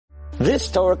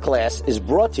This Torah class is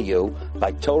brought to you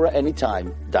by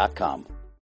TorahAnytime.com.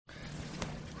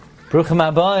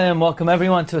 Bruchim Abayim, welcome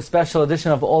everyone to a special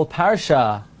edition of All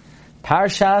Parsha.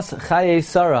 Parshas Chayei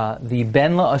Sarah, the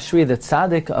Ben La'ashri, the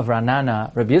Tzaddik of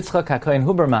Ranana, Rabbi Yitzchak HaKohen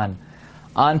Huberman,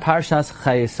 on Parshas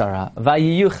Chayei Sarah.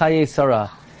 Vayiyu Chayei Sarah.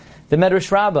 The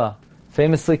Medrash Rabbah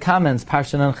famously comments,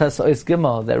 Parsha Nunches Ois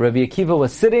Gimel, that Rabbi Akiva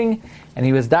was sitting and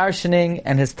he was darshaning,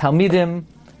 and his Talmidim,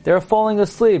 they were falling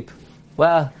asleep.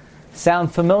 Well,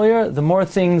 sound familiar? The more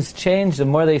things change, the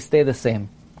more they stay the same.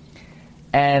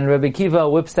 And Rabbi Akiva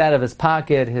whips out of his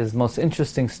pocket his most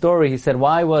interesting story. He said,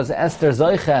 why was Esther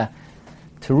Zoicha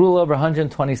to rule over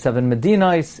 127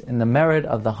 Medinos in the merit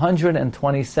of the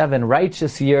 127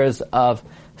 righteous years of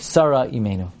Sarah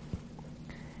Imenu?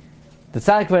 The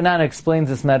Tzaddik Ranana explains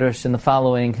this medrash in the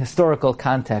following historical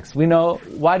context. We know,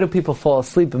 why do people fall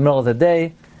asleep in the middle of the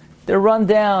day? They're run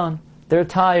down, they're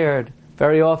tired,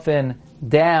 very often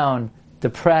down,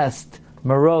 depressed,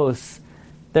 morose.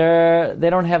 They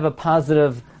don't have a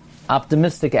positive,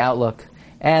 optimistic outlook.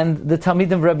 And the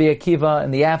Talmidim of Rabbi Akiva,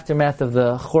 in the aftermath of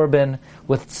the Churban,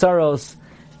 with Tsaros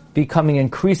becoming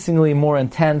increasingly more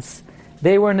intense,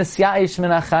 they were Nisya'ish min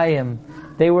achayim.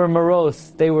 They were morose.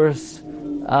 They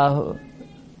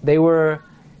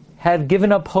had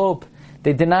given up hope.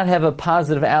 They did not have a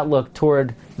positive outlook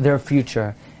toward their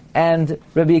future. And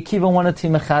Rabbi Akiva wanted to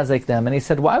mechazek them. And he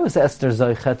said, why was Esther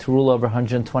Zoicha to rule over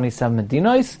 127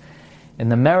 Medinos? In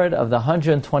the merit of the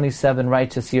 127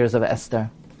 righteous years of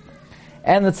Esther.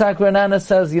 And the Tzaddik Ranana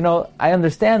says, I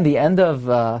understand the end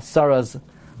of Sarah's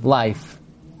life,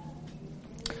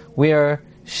 where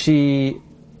she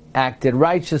acted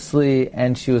righteously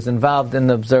and she was involved in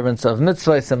the observance of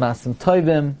mitzvahs and masim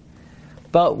tovim.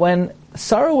 But when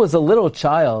Sarah was a little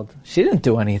child, she didn't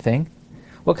do anything.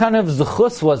 What kind of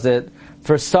zechus was it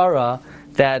for Sarah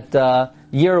that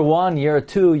year 1, year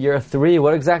 2, year 3,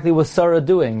 what exactly was Sarah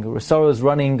doing? Sarah was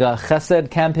running a chesed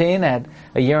campaign at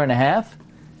a year and a half.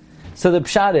 So the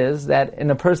pshat is that in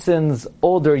a person's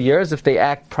older years, if they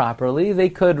act properly, they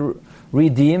could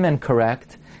redeem and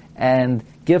correct and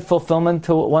give fulfillment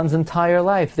to one's entire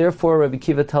life. Therefore, Rabbi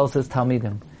Akiva tells his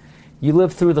Talmidim, you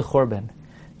lived through the Churban.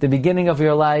 The beginning of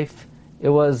your life, it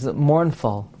was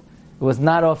mournful. It was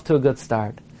not off to a good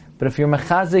start. But if you're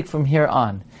mechazik from here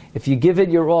on, if you give it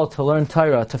your all to learn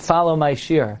Torah, to follow my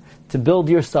shir, to build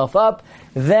yourself up,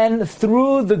 then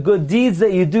through the good deeds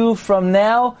that you do from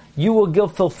now, you will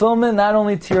give fulfillment not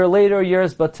only to your later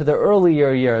years, but to the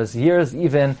earlier years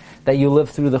even that you lived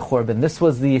through the Churban. This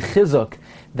was the chizuk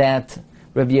that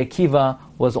Rabbi Akiva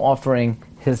was offering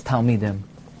his Talmidim.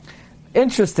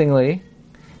 Interestingly,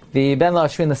 the Ben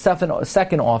La'ashri, in the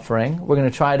second offering, we're going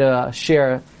to try to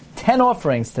share 10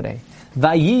 offerings today.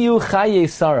 Vayiyu Chayei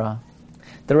Sarah.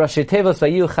 The Rashi Tevos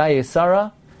Vayiyu Chayei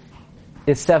Sarah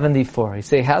is 74. You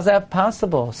say, how's that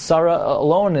possible? Sarah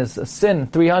alone is a sin,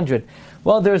 300.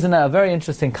 Well, there's a very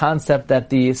interesting concept that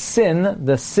the sin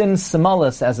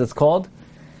semalis, as it's called,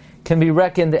 can be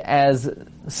reckoned as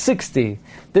 60.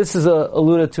 This is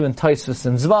alluded to in Tosfos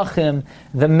and Zvachim.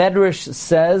 The Medrash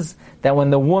says that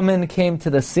when the woman came to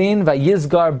the scene,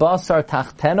 Vayizgar Basar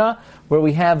Tachtena, where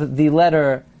we have the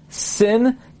letter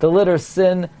sin, the letter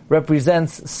sin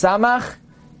represents Samach,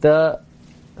 the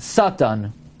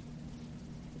Satan.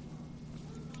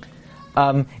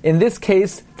 In this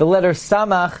case, the letter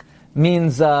Samach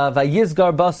means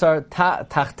Vayizgar Basar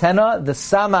Tachtena. The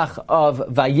Samach of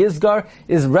Vayizgar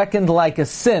is reckoned like a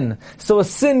sin. So a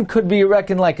sin could be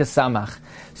reckoned like a Samach.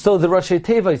 So the Rashi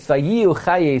Tevos Vayiyu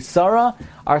Chayei Sarah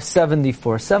are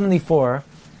 74. 74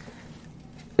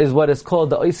 is what is called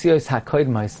the Oisios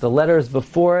HaKoidmos, the letters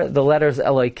before the letters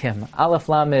Elokim. Aleph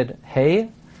Lamed Hey,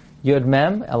 Yud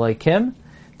Mem, Elokim.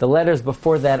 The letters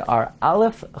before that are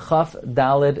Aleph, Chaf,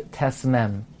 Daled, Tes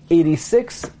Mem.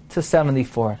 86 to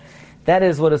 74. That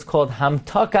is what is called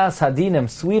Hamtakas Hadinim,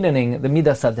 sweetening the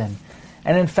Midas Hadin.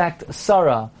 And in fact,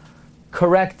 Sarah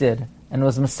corrected and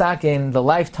was masakin the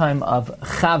lifetime of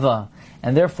Chava.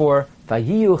 And therefore,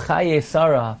 Vayiyu Chayei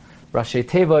Sarah, Rashi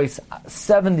Tevos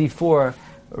 74,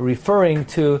 referring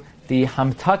to the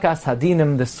Hamtakas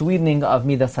Hadinim, the sweetening of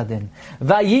Midas Hadin.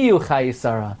 Vayiyu Chayei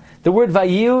Sarah. The word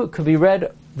Vayiyu could be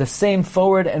read the same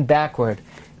forward and backward.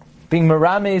 Being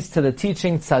merames to the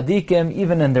teaching tzaddikim,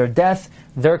 even in their death,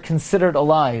 they're considered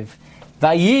alive.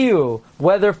 Vayiyu,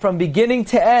 whether from beginning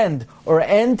to end, or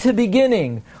end to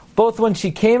beginning, both when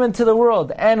she came into the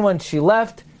world and when she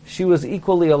left, she was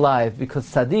equally alive, because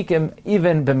tzaddikim,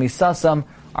 even b'misasam,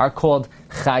 are called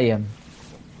chayim.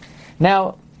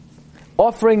 Now,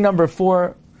 offering number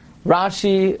 4,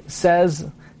 Rashi says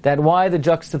that why the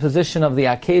juxtaposition of the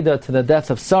Akedah to the death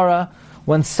of Sarah?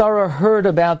 When Sarah heard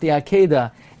about the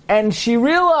Akedah and she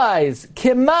realized,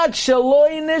 Kimat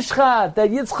Shaloi Nishchat, that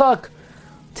Yitzchak,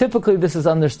 typically this is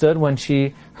understood when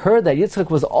she heard that Yitzchak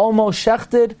was almost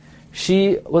shechted,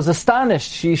 she was astonished,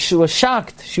 she was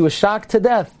shocked to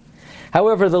death.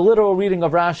 However, the literal reading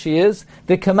of Rashi is,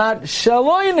 the Kimat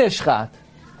Shaloi Nishchat,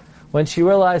 when she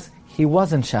realized he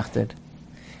wasn't shechted.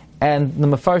 And the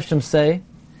Mefarshim say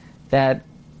that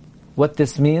what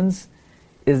this means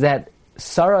is that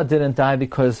Sarah didn't die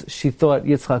because she thought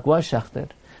Yitzchak was shechted,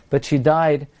 but she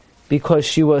died because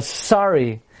she was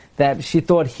sorry that she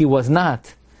thought he was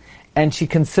not, and she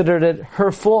considered it her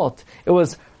fault. It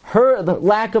was her the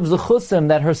lack of zechusim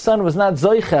that her son was not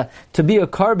zoicha to be a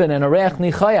carbon and a reach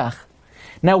nichayach.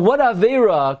 Now, what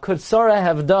avera could Sarah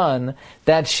have done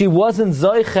that she wasn't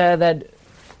zoicha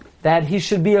that he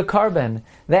should be a carbon?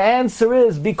 The answer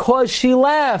is because she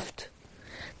laughed.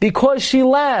 Because she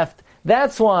laughed.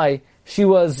 That's why she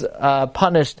was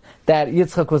punished that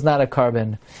Yitzchak was not a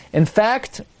carbon. In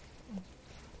fact,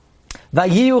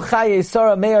 Vayiyu chaye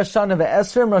Sarah me'ah shana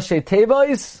ve'esrim Roshei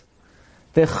Tevois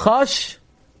v'chash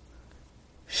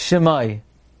Shemai.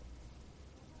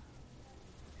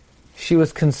 She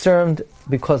was concerned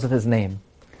because of his name.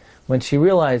 When she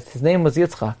realized his name was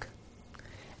Yitzchak,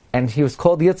 and he was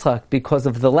called Yitzchak because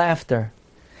of the laughter,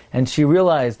 and she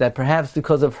realized that perhaps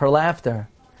because of her laughter,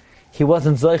 he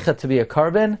wasn't Zoicha to be a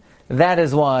carbon, that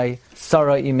is why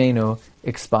Sarah Imenu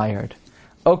expired.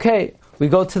 Okay, we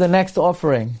go to the next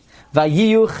offering.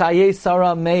 Vayiyu chaye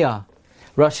Sarah me'ah.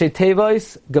 Rashi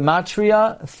Tevois,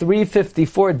 Gematria,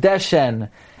 354, Deshen,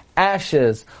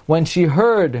 ashes. When she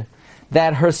heard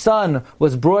that her son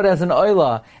was brought as an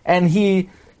oila, and he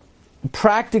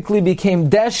practically became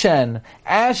Deshen,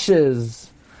 ashes,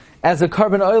 as a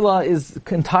carbon oila is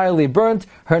entirely burnt,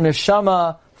 her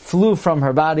neshama flew from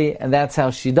her body, and that's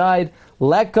how she died.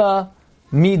 Leka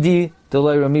midi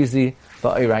deloi ramizi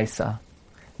ba'iraisa.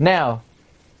 Now,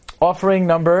 offering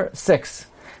number 6.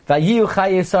 Vayiyu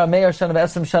chaye Sarah me'ah shana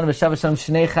ve'esrim shana v'shava shana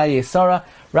shnei chaye Sarah.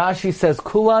 Rashi says,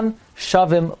 Kulan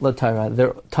shavim l'tayra.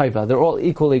 They're taiva. They're all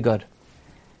equally good.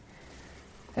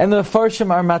 And the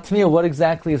Farshim are matmiya. What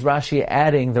exactly is Rashi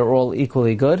adding? They're all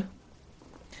equally good.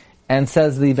 And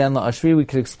says the Ben La'ashri, we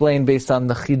could explain based on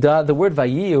the Chida. The word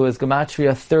Vayiyu is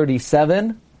Gematria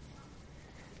 37.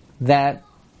 That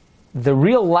the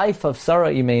real life of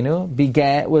Sarah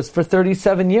Imenu was for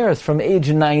 37 years, from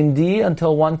age 90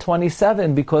 until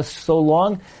 127, because so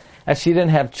long as she didn't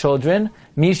have children,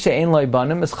 Misha Ein Lo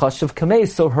Banim is Chashav Kamei.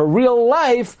 So her real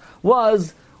life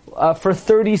was for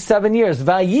 37 years.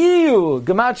 Vayiyu,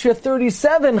 Gematria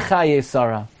 37, Chaye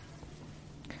Sarah.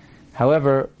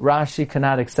 However, Rashi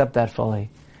cannot accept that fully,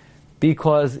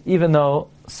 because even though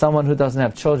someone who doesn't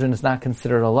have children is not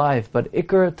considered alive, but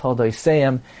Iker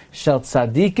Toldoiseyim Shel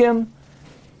Tzadikim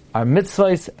are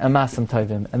mitzvahs and masam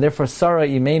tovim, and therefore Sarah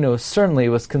Imenu certainly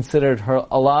was considered her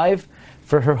alive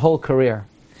for her whole career.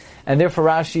 And therefore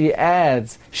Rashi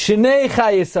adds, Shnei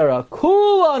Chaye Sarah,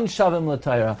 Kulan Shavim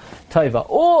L'Tayra, Taiva.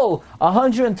 All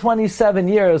 127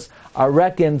 years are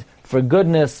reckoned for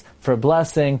goodness, for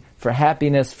blessing, for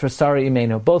happiness, for Sarah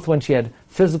Imenu, both when she had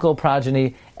physical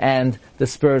progeny and the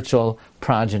spiritual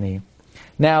progeny.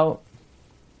 Now,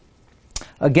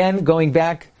 again, going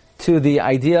back to the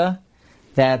idea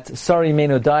that Sarah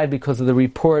Imenu died because of the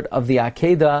report of the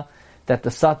Akedah that the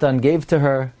Satan gave to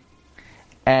her,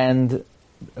 and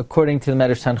according to the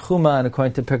Medrash Tanchuma and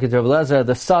according to Pirkei Rav Elazar,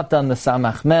 the Satan, the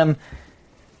Samach Mem,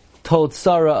 told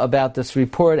Sarah about this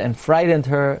report and frightened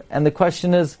her. And the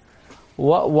question is,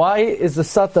 why is the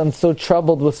Satan so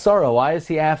troubled with Sarah? Why is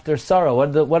he after Sarah?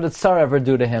 What did Sarah ever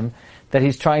do to him that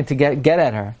he's trying to get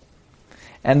at her?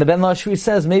 And the Ben Lashri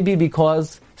says maybe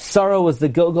because Sarah was the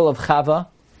Gilgal of Chava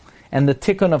and the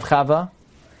Tikkun of Chava,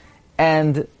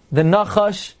 and the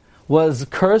Nachash was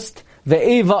cursed, the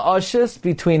Eva Ashis,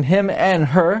 between him and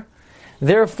her.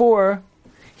 Therefore,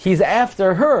 he's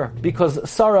after her because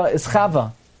Sarah is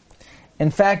Chava. In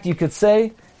fact, you could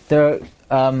say there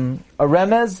a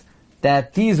remez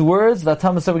that these words,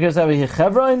 Vatam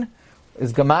Chevron,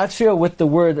 is Gematria with the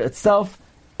word itself,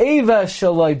 Eva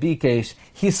Shaloi Bikesh.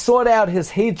 He sought out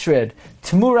his hatred,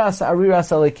 Tmuras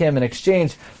Ariras Alekim, in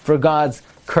exchange for God's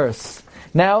curse.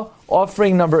 Now,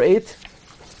 offering number 8,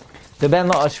 the Ben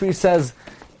La'ashri says,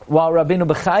 while Rabbeinu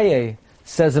Bechaye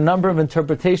says a number of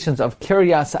interpretations of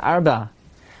Kiryas Arba.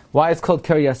 Why it's called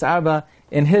Kiryas Arba?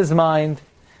 In his mind,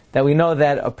 that we know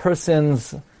that a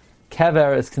person's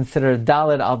kever is considered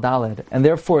daled al daled, and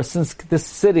therefore, since this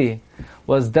city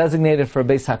was designated for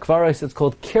Beis HaKvaros, it's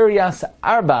called Kiryas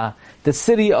Arba, the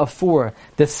city of 4,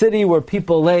 the city where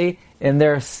people lay in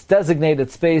their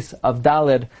designated space of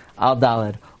daled al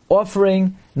daled.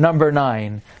 Offering number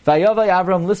 9. Vayavai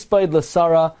Avram lispaid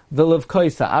l'Sara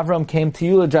v'livkoisa. Avram came to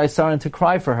eulogize Sarah and to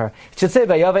cry for her. It should say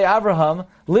Vayavai Avraham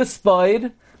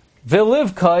lispaid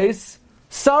v'livkois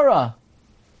Sarah.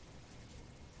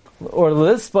 Or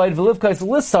lispaid v'livkois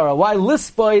l'Sara. Why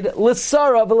lispaid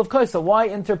l'Sara v'livkoisa? Why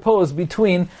interpose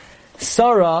between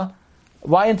Sarah?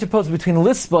 Why interpose between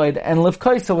lispaid and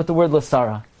livkoisa with the word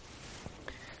l'Sara?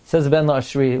 Says Ben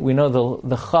Lashri, we know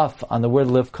the chaf on the word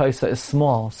livkoisa is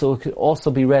small, so it could also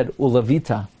be read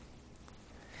ulavita.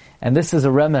 And this is a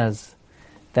remez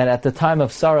that at the time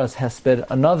of Sarah's hesped,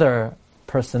 another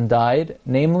person died,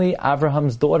 namely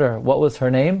Abraham's daughter. What was her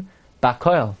name?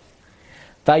 Bakoil.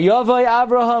 Vayavai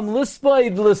Abraham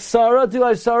lispaid l'Sara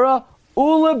to Sarah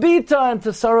ulabita, and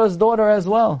to Sarah's daughter as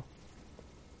well.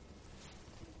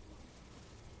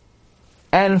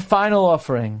 And final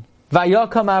offering.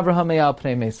 Vayakam Avraham me'al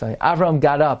pnei mesai. Avram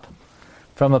got up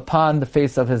from upon the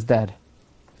face of his dead.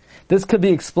 This could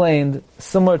be explained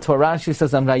similar to what Rashi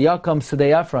says on Vayakam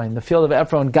Sudei Ephraim. The field of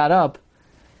Ephraim got up.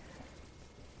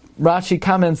 Rashi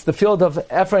comments, the field of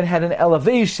Ephraim had an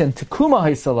elevation to Kuma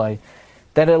Haisalai,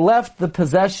 that it left the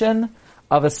possession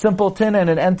of a simpleton and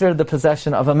it entered the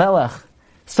possession of a melech.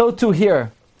 So too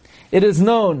here. It is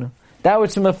known, that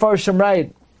which the Mefarshim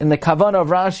write in the Kavanah of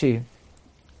Rashi,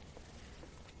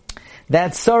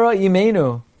 that Sarah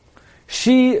Imenu,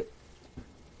 she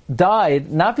died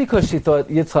not because she thought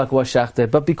Yitzchak was shachted,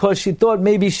 but because she thought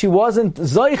maybe she wasn't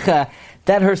zoicha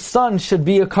that her son should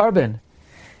be a carbon.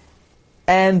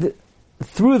 And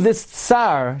through this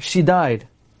tsar, she died.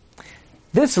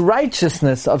 This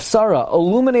righteousness of Sarah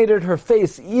illuminated her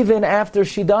face even after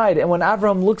she died. And when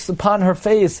Avraham looks upon her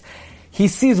face, he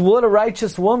sees what a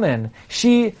righteous woman.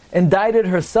 She indicted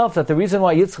herself that the reason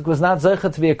why Yitzchak was not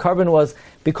Zeicha to be a carbon was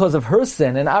because of her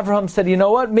sin. And Avraham said, you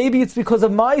know what? Maybe it's because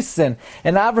of my sin.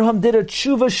 And Avraham did a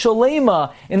tshuva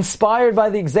sholema inspired by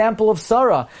the example of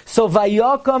Sarah. So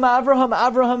Vayakam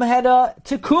Avraham had a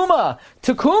tekuma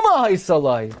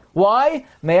haisalai. Why?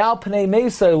 Me'al pnei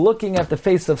mesai, looking at the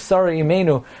face of Sarah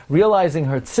Imenu, realizing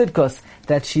her tzidkos,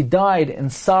 that she died in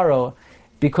sorrow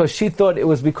because she thought it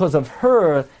was because of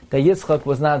her that Yitzchak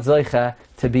was not Zoicha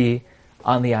to be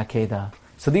on the Akedah.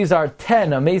 So these are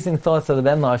 10 amazing thoughts of the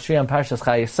Ben Lashri on Parshas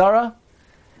Chayei Sarah.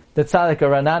 The Tzaddik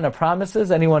Ranana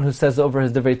promises anyone who says over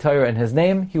his Divrei Torah in his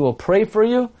name, he will pray for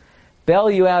you,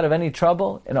 bail you out of any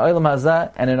trouble in Olam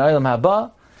Hazeh and in Olam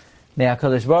Haba. May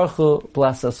HaKadosh Baruch Hu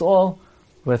bless us all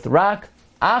with Rak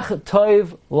Ach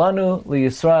Toiv Lanu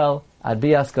LiYisrael Ad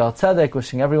Bias Gal Tzedek.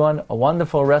 Wishing everyone a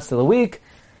wonderful rest of the week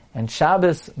and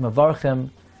Shabbos Mevarchim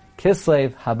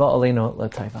Kislev Haba Aleinu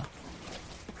L'Taiva.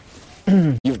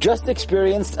 You've just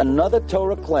experienced another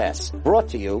Torah class brought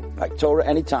to you by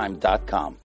TorahAnytime.com.